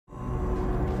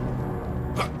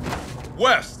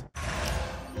West!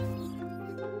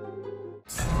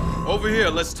 Over here,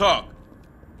 let's talk.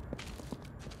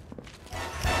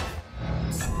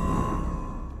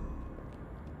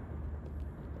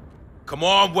 Come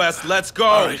on, West, let's go!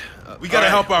 All right. We gotta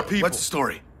help our people. What's the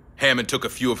story? Hammond took a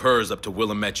few of hers up to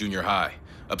Willamette Junior High.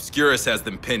 Obscurus has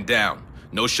them pinned down.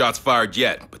 No shots fired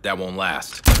yet, but that won't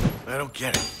last. I don't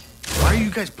get it. Why are you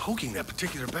guys poking that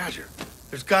particular badger?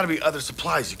 There's gotta be other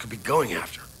supplies you could be going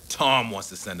after. Tom wants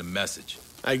to send a message.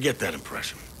 I get that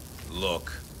impression.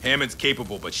 Look, Hammond's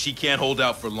capable, but she can't hold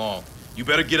out for long. You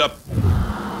better get up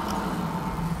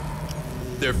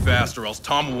there fast, or else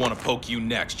Tom will want to poke you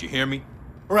next. You hear me?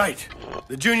 Right.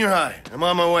 The junior high. I'm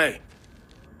on my way.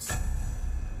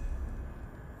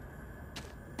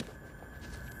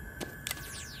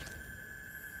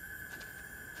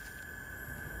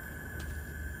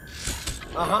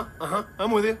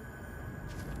 I'm with you.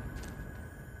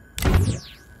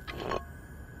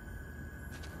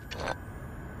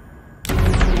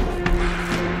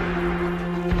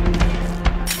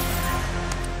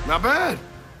 Not bad.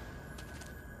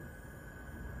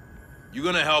 You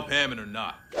gonna help Hammond or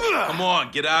not? Come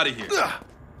on, get out of here.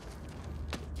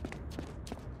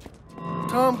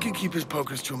 Tom can keep his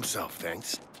pokers to himself,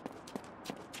 thanks.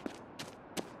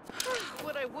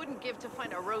 What I wouldn't give to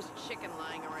find a roast chicken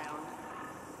lying around.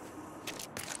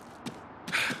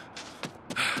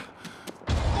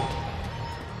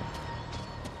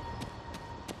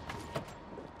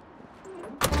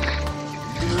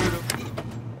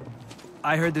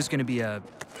 I heard there's gonna be a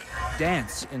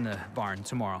dance in the barn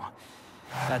tomorrow.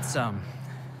 That's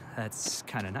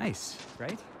kind of nice,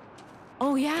 right?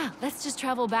 Oh yeah, let's just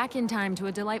travel back in time to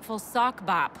a delightful sock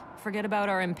bop. Forget about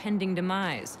our impending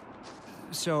demise.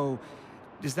 So,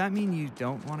 does that mean you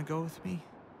don't want to go with me?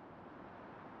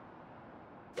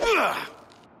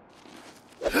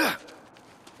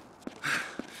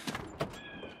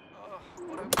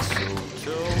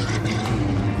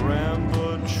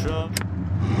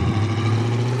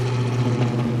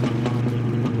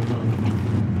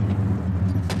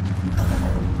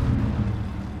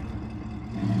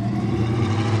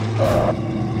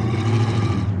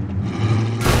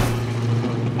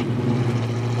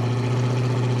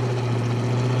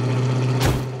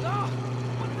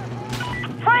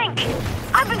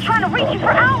 I've been trying to reach you for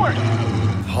hours!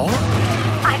 Huh?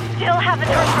 I still haven't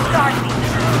heard from Darcy.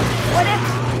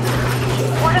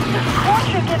 What if this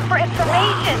culture gets for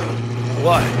information?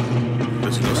 Why?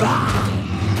 Does he know something?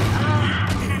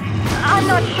 I'm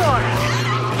not sure.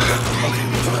 Okay,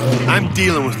 I'm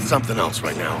dealing with something else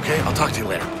right now, okay? I'll talk to you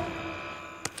later.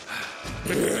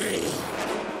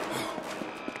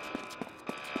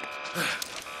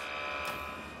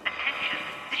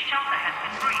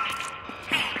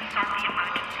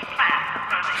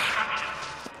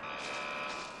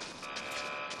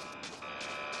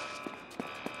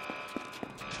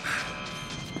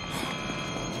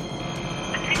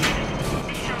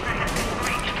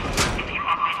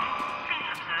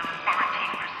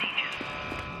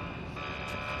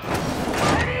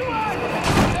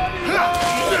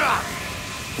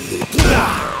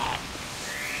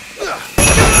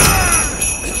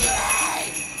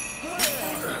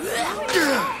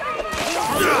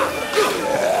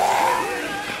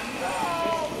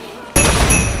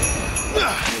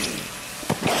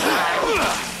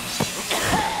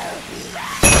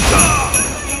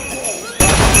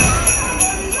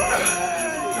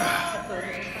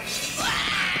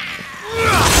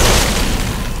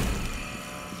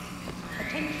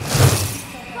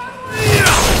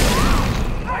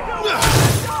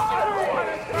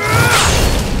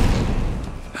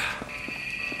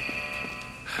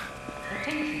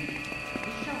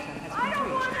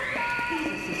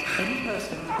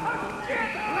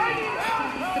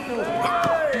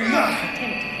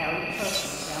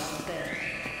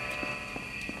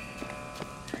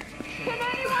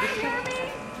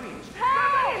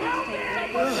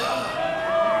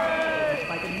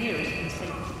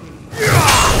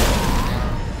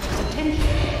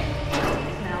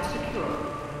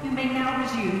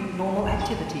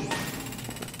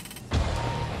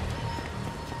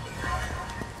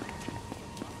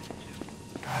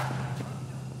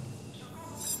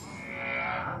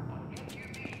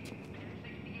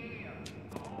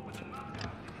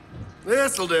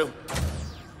 This'll do.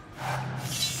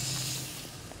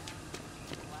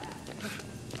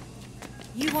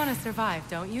 You want to survive,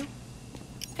 don't you?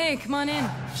 Hey, come on in.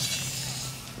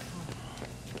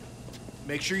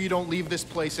 Make sure you don't leave this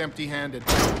place empty-handed.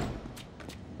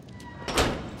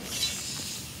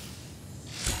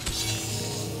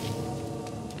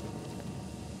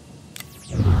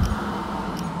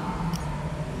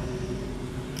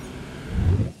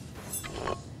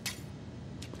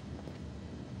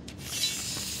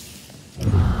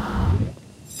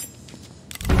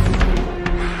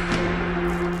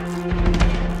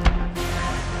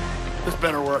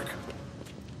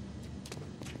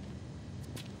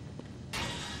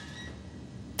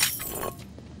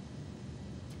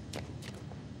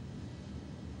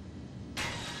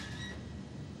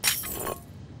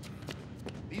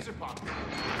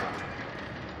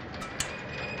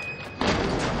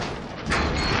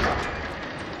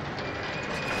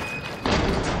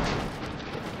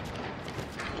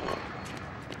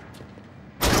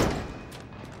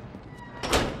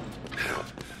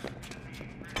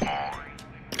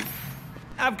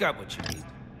 I've got what you need.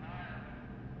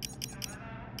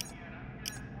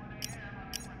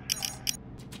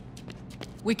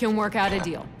 We can work out a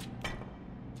deal.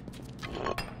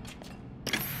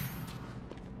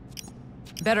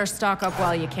 Better stock up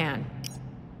while you can.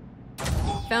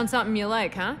 Found something you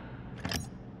like, huh?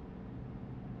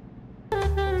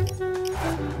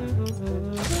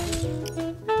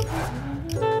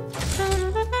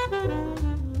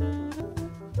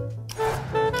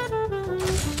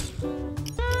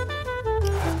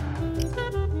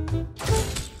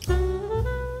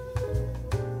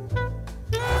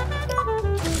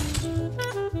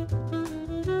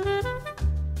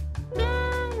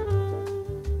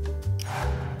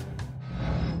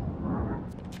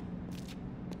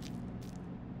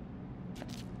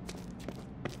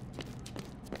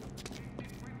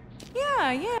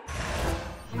 Yeah.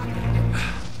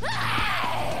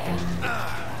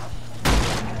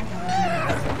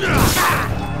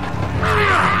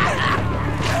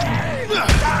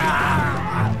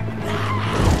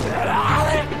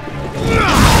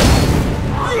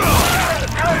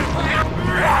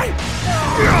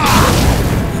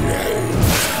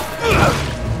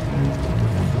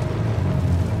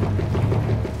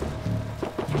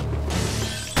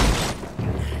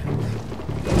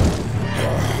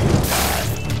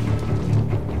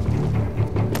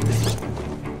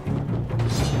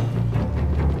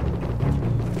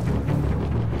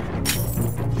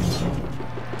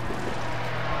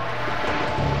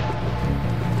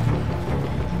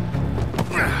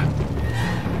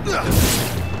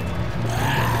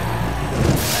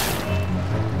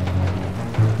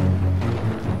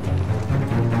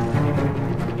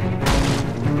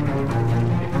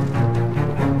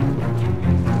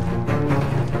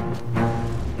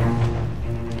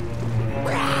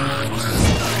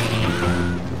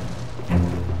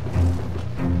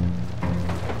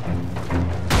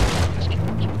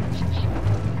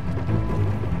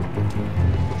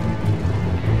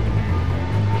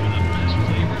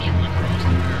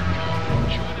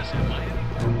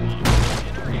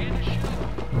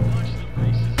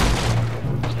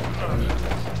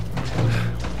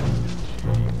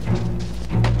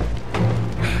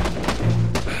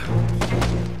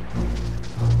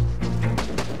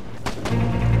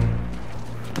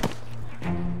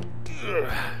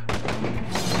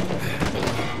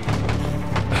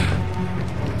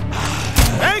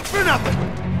 Thanks for nothing!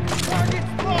 Target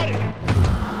spotted!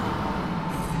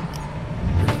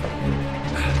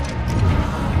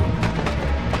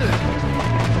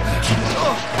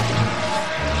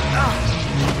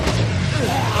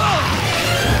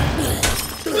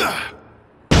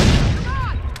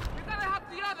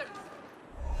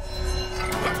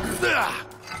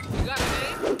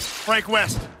 Frank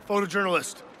West,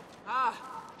 photojournalist. Ah,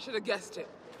 should have guessed it.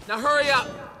 Now hurry up!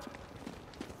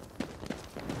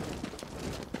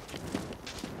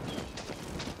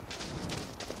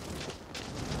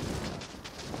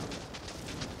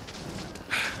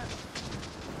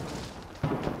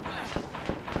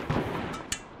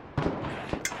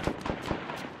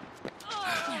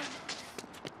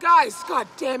 Guys, god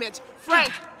damn it!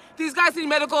 Frank, these guys need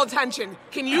medical attention.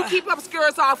 Can you keep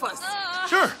Obscurus off us?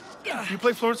 Sure. You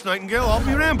play Florence Nightingale, I'll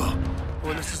be Rambo.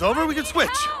 When this is over, we can switch.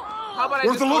 How about I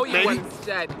Worth just a look, owe you maybe. one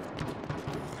instead?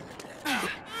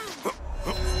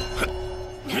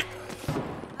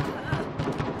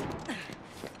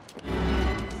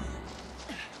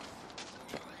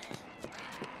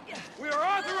 We are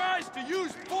authorized to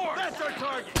use force! That's our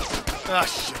target! Ah,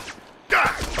 shit.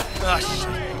 Ah,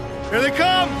 shit. Here they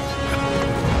come!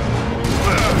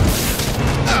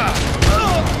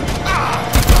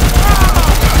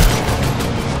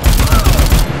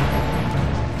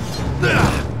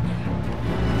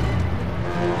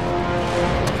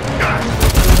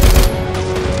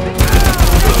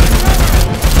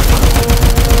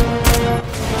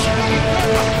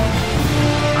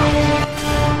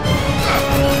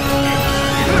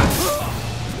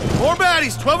 More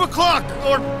baddies, 12 o'clock,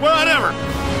 or whatever.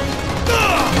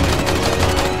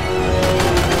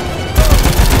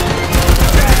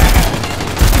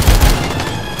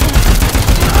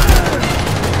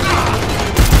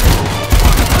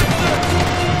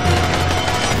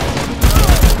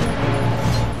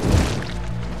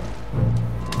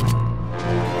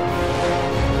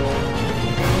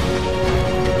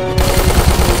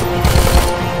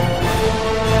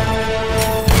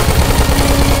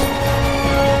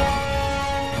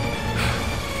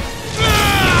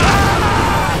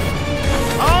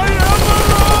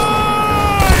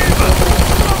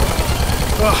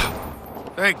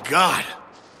 Thank God.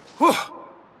 Whew.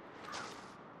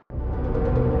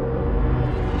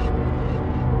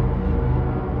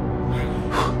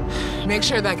 Make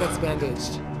sure that gets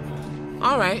bandaged.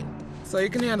 All right, so you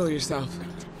can handle yourself.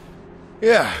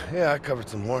 Yeah, I covered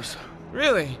some horse.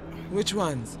 Really? Which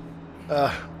ones?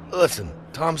 Listen,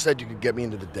 Tom said you could get me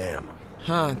into the dam.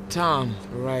 Huh, Tom,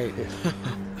 right.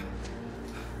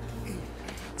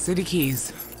 City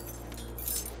keys.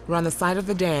 We're on the side of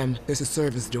the dam. There's a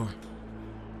service door.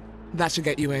 That should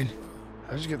get you in.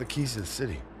 How'd you get the keys to the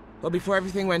city? Well, before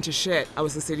everything went to shit, I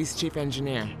was the city's chief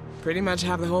engineer. Pretty much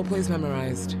have the whole place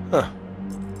memorized. Huh.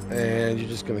 And you're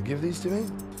just gonna give these to me?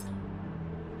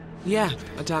 Yeah,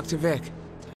 I talked to Vic.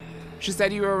 She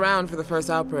said you were around for the first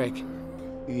outbreak.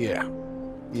 Yeah,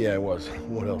 I was.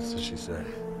 What else did she say?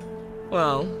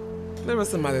 Well, there was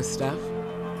some other stuff.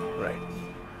 Right.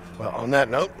 Well, on that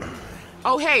note...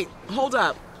 Oh, hey, hold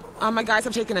up. My guys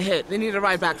have taken a hit. They need a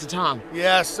ride back to Tom.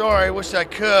 Yeah, sorry. Wish I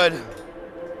could.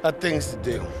 Got things to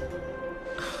do.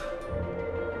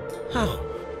 Huh.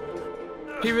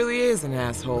 He really is an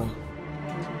asshole.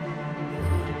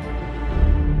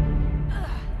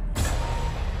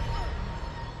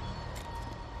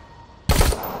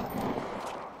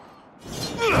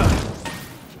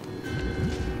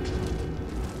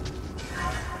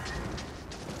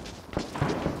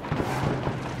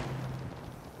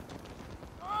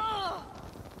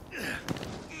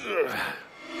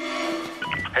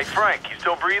 Hey, Frank, you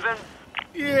still breathing?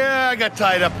 Yeah, I got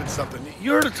tied up in something.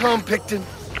 You heard of Tom Picton?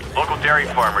 Local dairy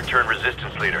farmer turned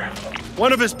resistance leader.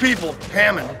 One of his people,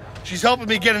 Hammond. She's helping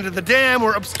me get into the dam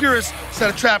where Obscurus set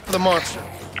a trap for the monster.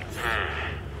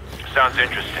 Sounds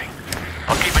interesting.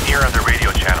 I'll keep an ear on the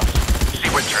radio channels. See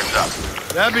what turns up.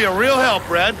 That'd be a real help,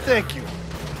 Brad. Thank you.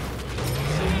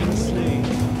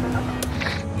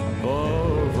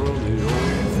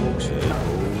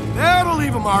 That'll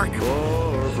leave a mark.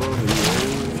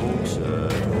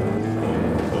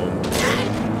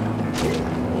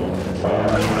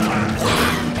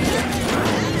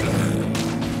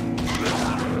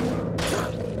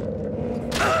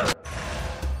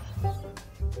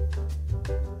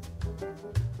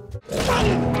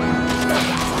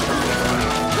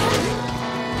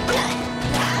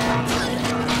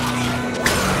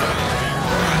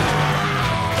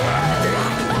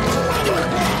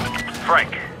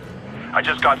 Frank, I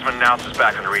just got some analysis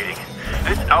back on the reading.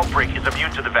 This outbreak is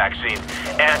immune to the vaccine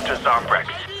and to zombified.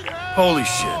 Holy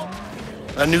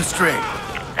shit. A new strain.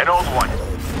 An old one.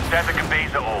 Santa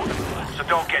conveys the old, so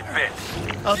don't get bit.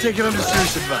 I'll take it under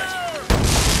serious advice.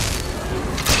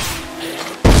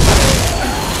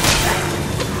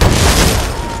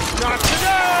 Not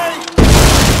today!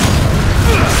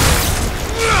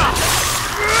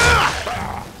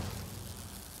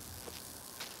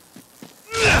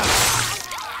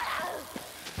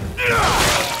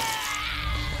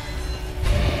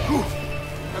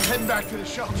 I'm heading back to the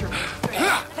shelter.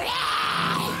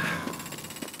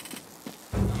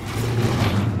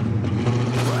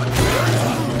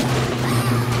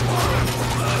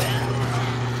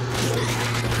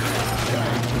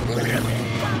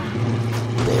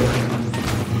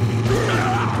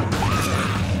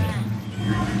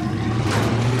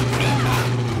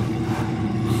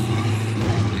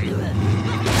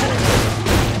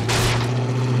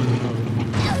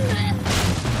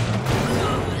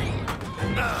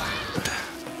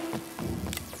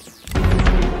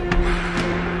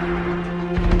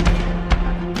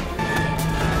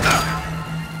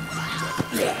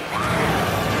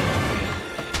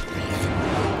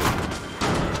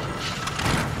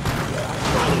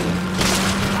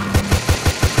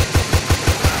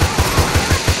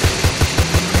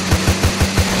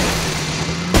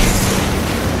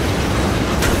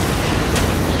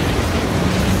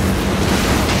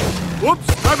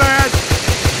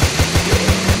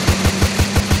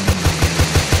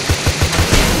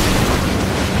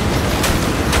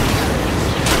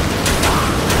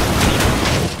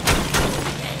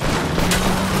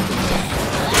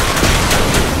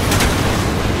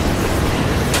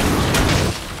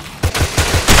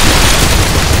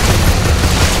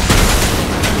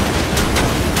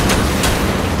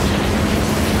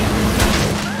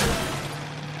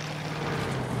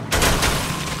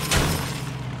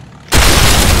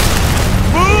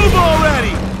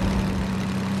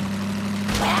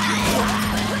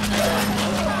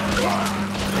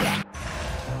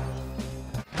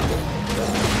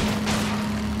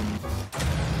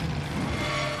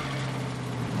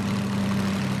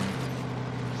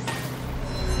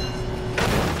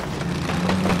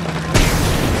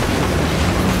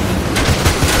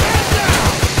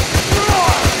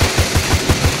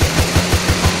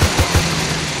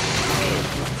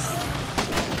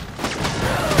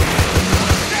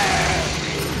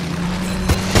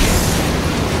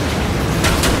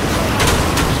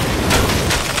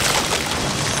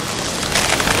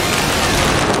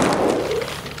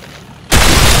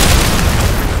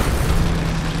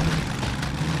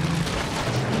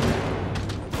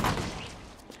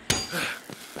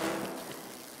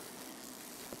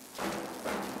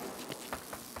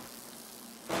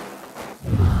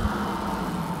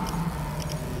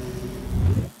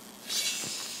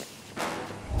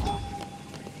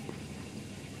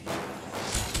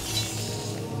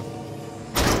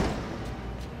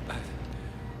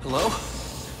 Hello?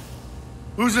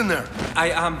 Who's in there? I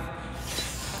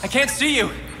can't see you.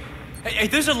 Hey,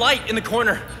 there's a light in the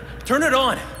corner. Turn it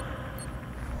on.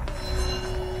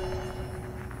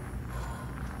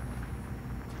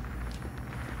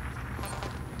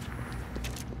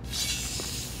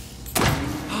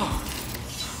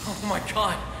 Oh my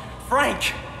God,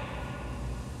 Frank!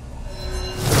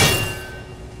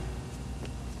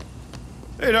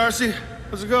 Hey, Darcy.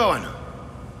 How's it going?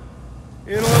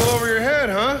 In a little over your head,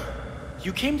 huh?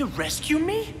 You came to rescue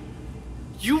me?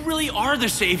 You really are the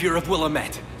savior of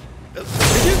Willamette. Did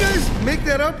you guys make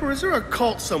that up, or is there a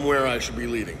cult somewhere I should be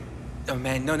leading? Oh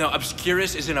man, no,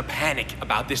 Obscurus is in a panic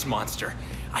about this monster.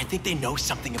 I think they know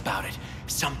something about it.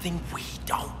 Something we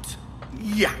don't.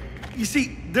 Yeah. You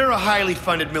see, they're a highly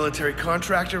funded military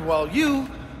contractor, while you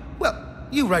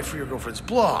write for your girlfriend's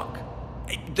blog.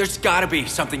 There's gotta be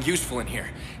something useful in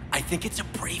here. I think it's a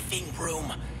briefing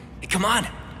room. Come on,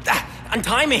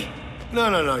 untie me.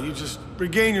 No, you just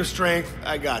regain your strength.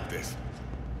 I got this.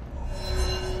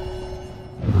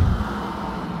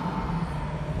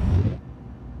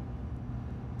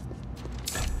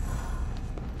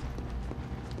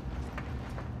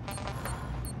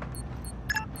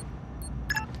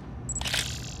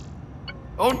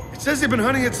 Oh, it says they've been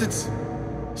hunting it since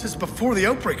before the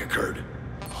outbreak occurred.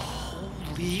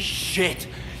 Holy shit.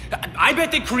 I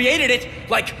bet they created it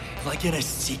like in a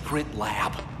secret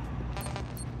lab.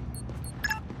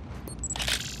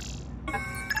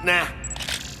 Nah.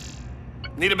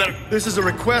 Need a better... This is a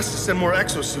request to send more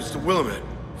exosuits to Willamette.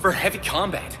 For heavy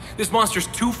combat. This monster's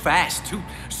too fast, too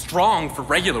strong for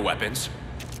regular weapons.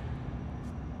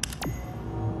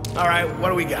 All right, what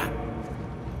do we got?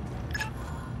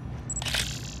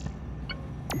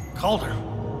 Calder.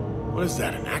 What is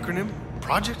that, an acronym?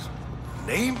 Project?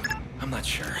 Name? I'm not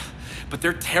sure, but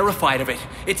they're terrified of it.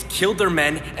 It's killed their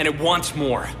men, and it wants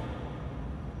more.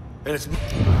 And it's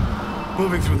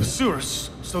moving through the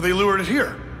sewers, so they lured it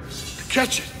here. To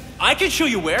catch it. I can show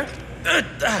you where.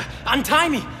 Untie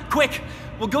me, quick.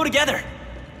 We'll go together.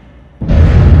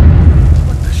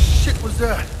 What the shit was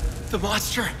that? The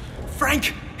monster.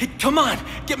 Frank, hey, come on,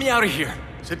 get me out of here.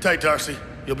 Sit tight, Darcy.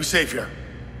 You'll be safe here.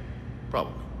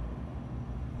 Probably.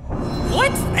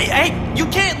 What? Hey, you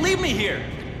can't leave me here.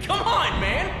 Come on,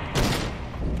 man.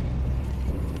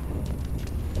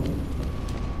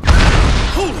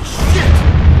 Holy shit!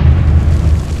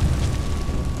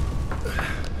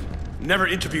 Never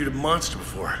interviewed a monster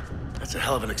before. That's a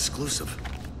hell of an exclusive.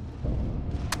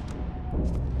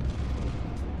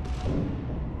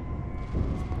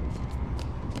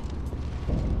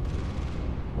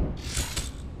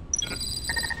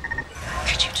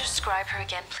 Could you describe her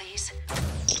again, please?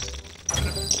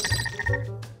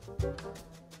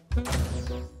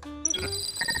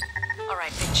 All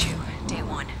right, Big Chew, day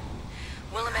one.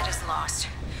 Willamette is lost.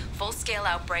 Full-scale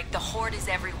outbreak, the horde is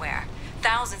everywhere.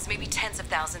 Thousands, maybe tens of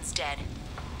thousands dead.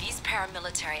 These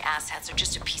paramilitary asshats are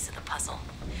just a piece of the puzzle.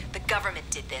 The government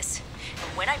did this.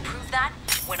 And when I prove that,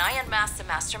 when I unmask the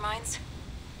masterminds,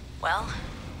 well,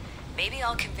 maybe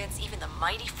I'll convince even the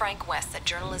mighty Frank West that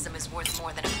journalism is worth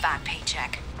more than a fat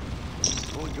paycheck.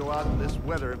 I would go out in this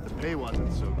weather if the pay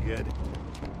wasn't so good.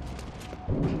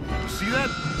 You see that?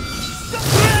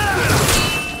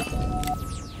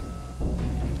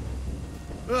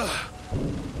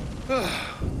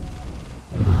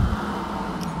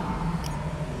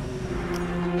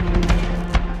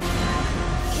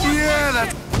 Yeah,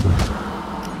 that's...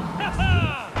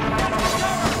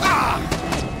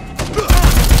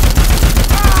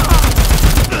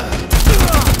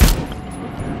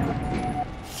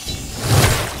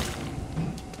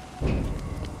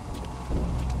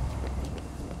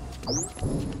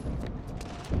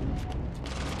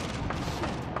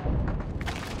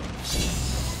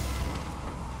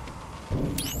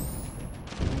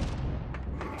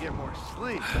 Get more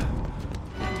sleep.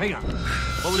 Hang on.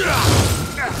 What was that?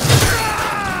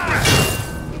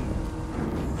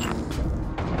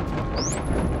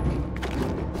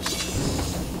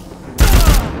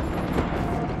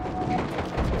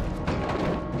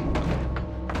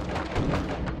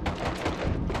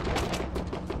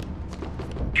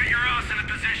 Get your ass in a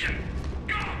position.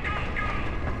 Go, go, go!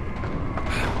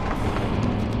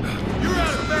 You're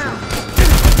out of bounds!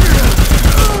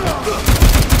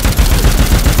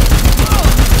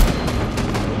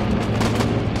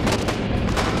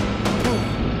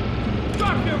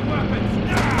 Drop your weapons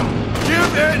now!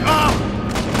 Give it up!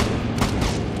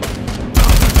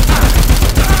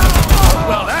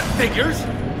 Well, that figures.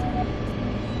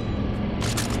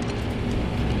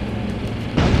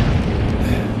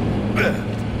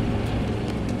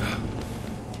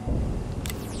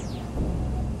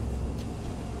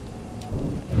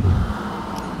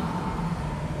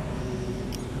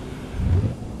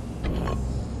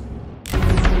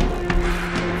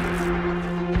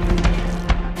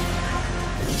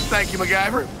 Thank you,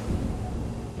 MacGyver.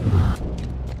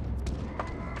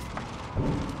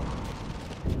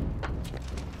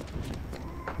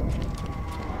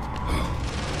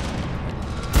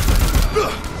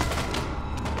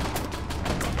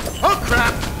 Oh,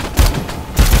 crap!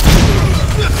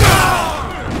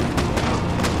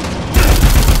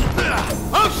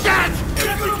 Oh, shit!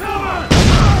 Get the cover!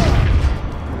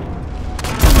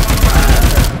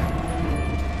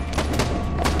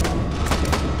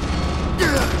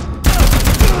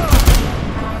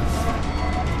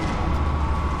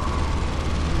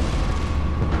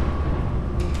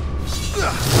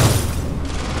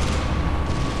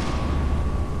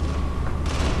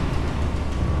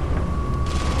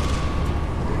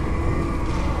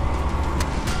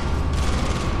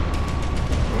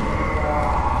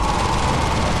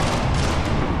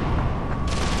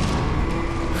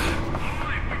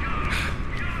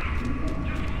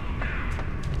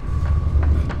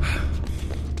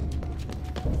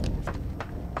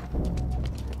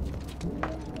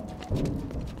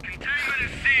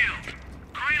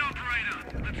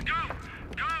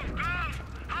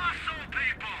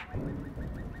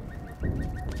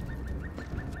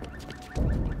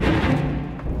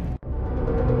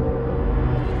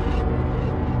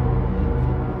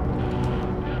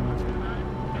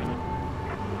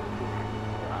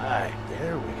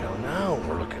 There we go. Now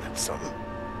we're looking at something.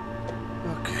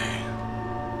 Okay.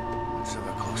 Let's have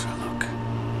a closer look.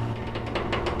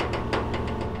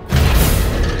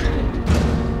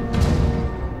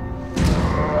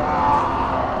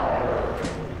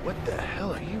 What the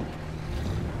hell are you?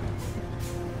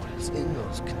 What is in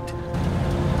those containers?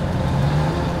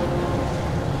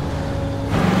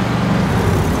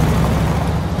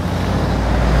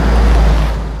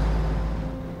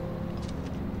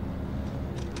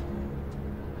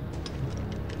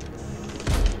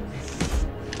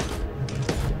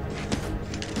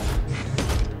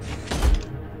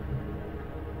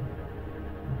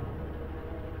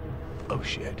 Oh,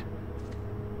 shit.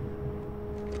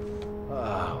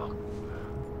 Oh.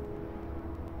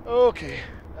 Okay.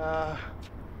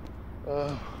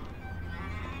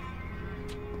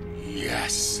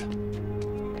 Yes.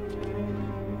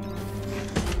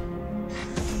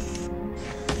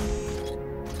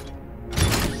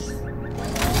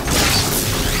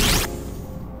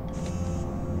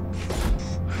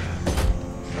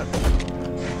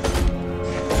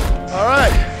 All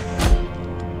right.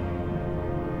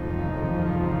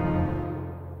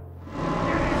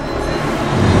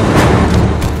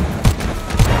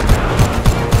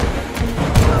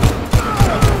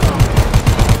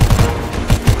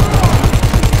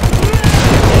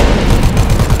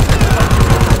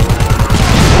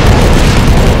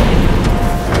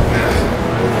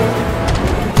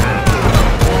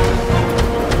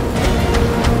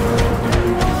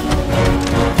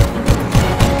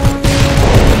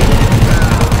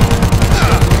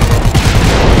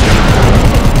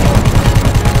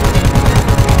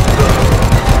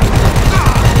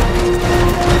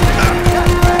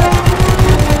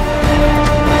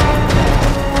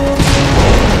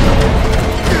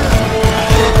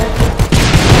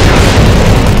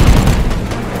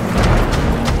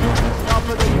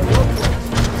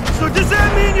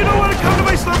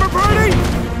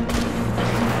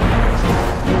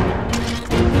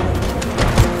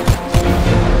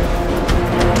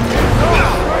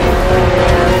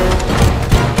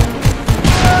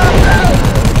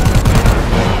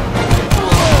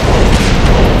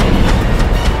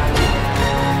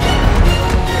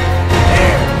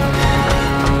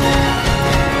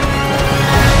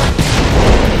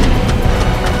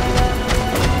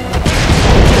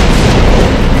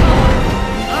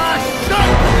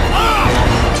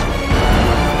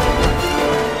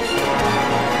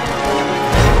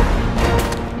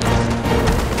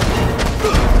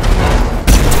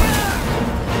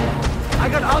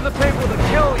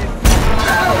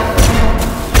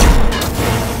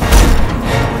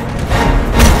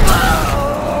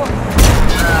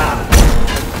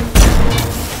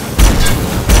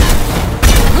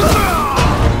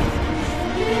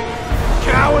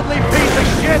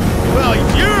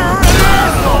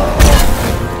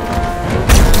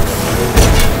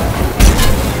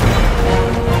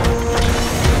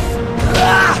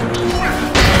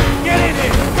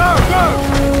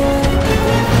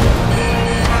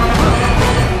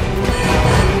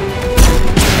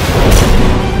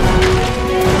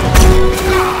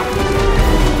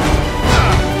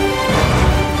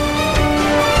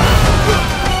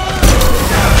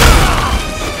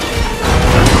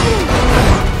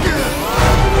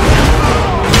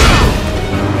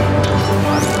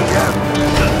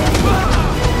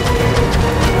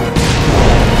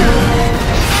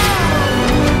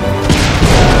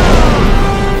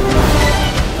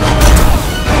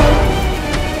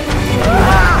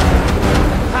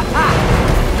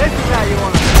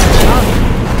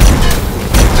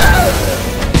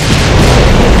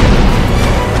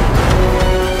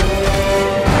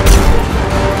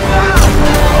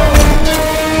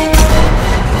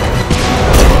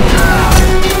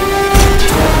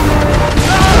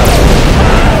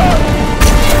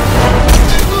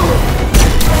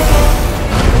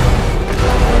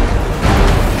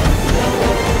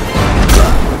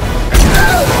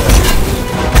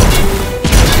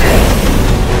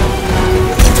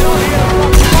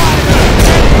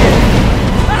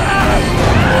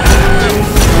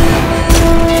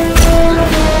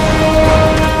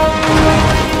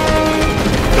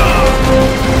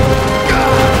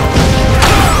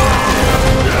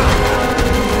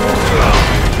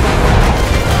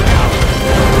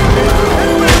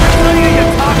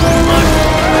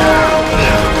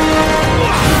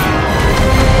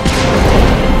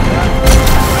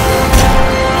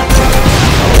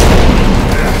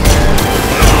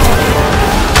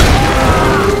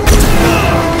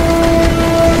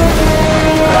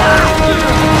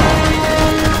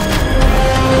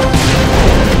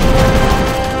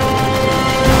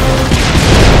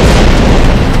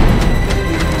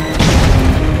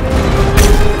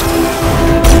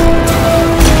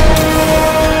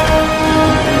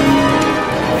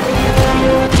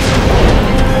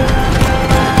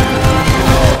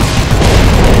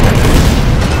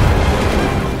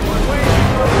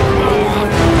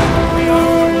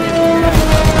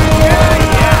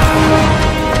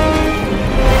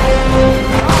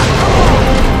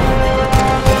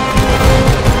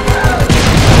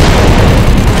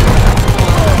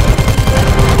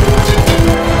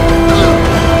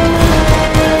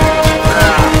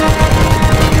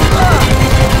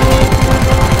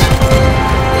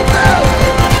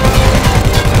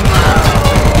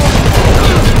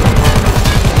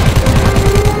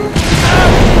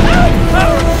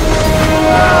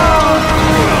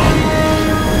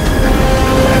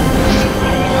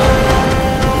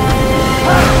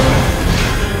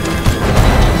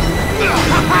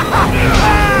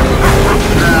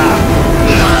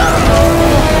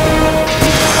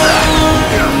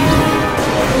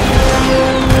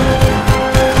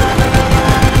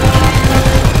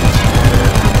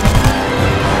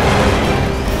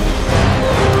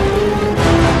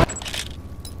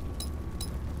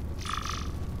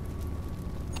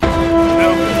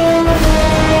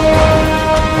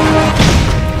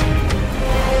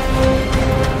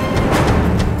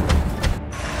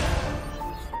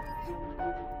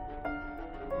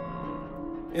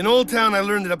 Old Town, I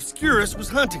learned that Obscurus was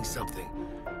hunting something.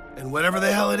 And whatever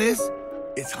the hell it is,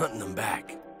 it's hunting them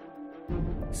back.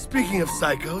 Speaking of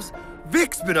psychos,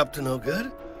 Vic's been up to no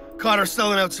good. Caught her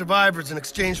selling out survivors in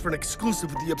exchange for an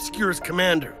exclusive with the Obscurus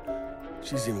commander.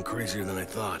 She's even crazier than I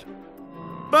thought.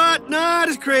 But not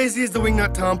as crazy as the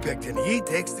wingnut Tom picked, and he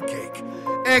takes the cake.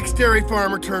 Ex-dairy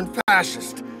farmer turned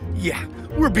fascist. Yeah,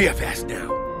 we're BFFs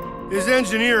now. His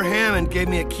engineer, Hammond, gave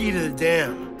me a key to the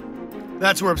dam.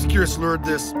 That's where Obscurus lured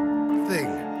this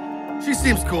thing. She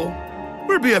seems cool.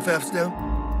 We're BFFs now.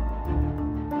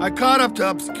 I caught up to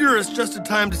Obscurus just in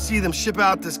time to see them ship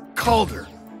out this Calder.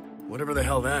 Whatever the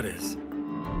hell that is.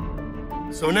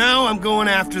 So now I'm going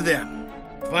after them.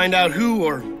 Find out who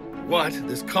or what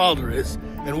this Calder is,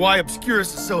 and why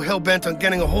Obscurus is so hell-bent on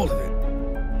getting a hold of it.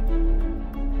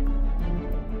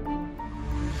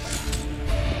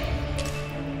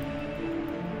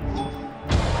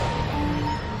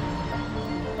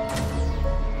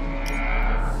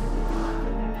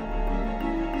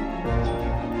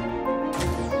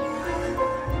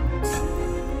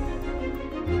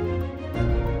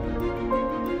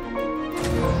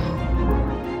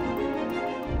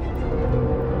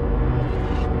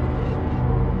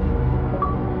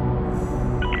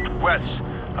 Wes,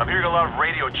 I'm hearing a lot of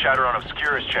radio chatter on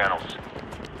Obscurus channels.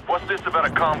 What's this about a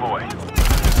convoy?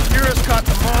 Obscurus caught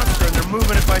the monster and they're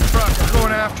moving it by truck. I'm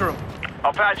going after him.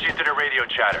 I'll patch you into the radio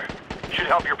chatter. Should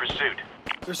help your pursuit.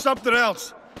 There's something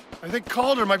else. I think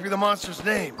Calder might be the monster's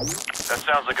name. That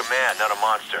sounds like a man, not a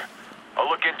monster. I'll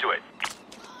look into it. Don't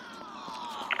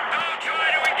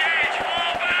try to engage!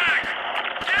 Fall back!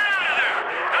 Get out of there!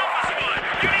 Alpha Squad,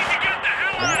 you need to get the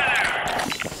hell out of there!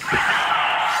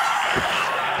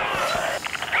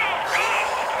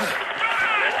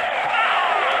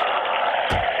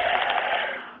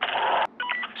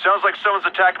 Sounds like someone's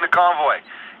attacking the convoy.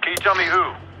 Can you tell me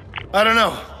who? I don't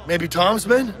know. Maybe Tom's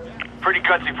men? Pretty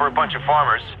gutsy for a bunch of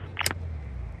farmers.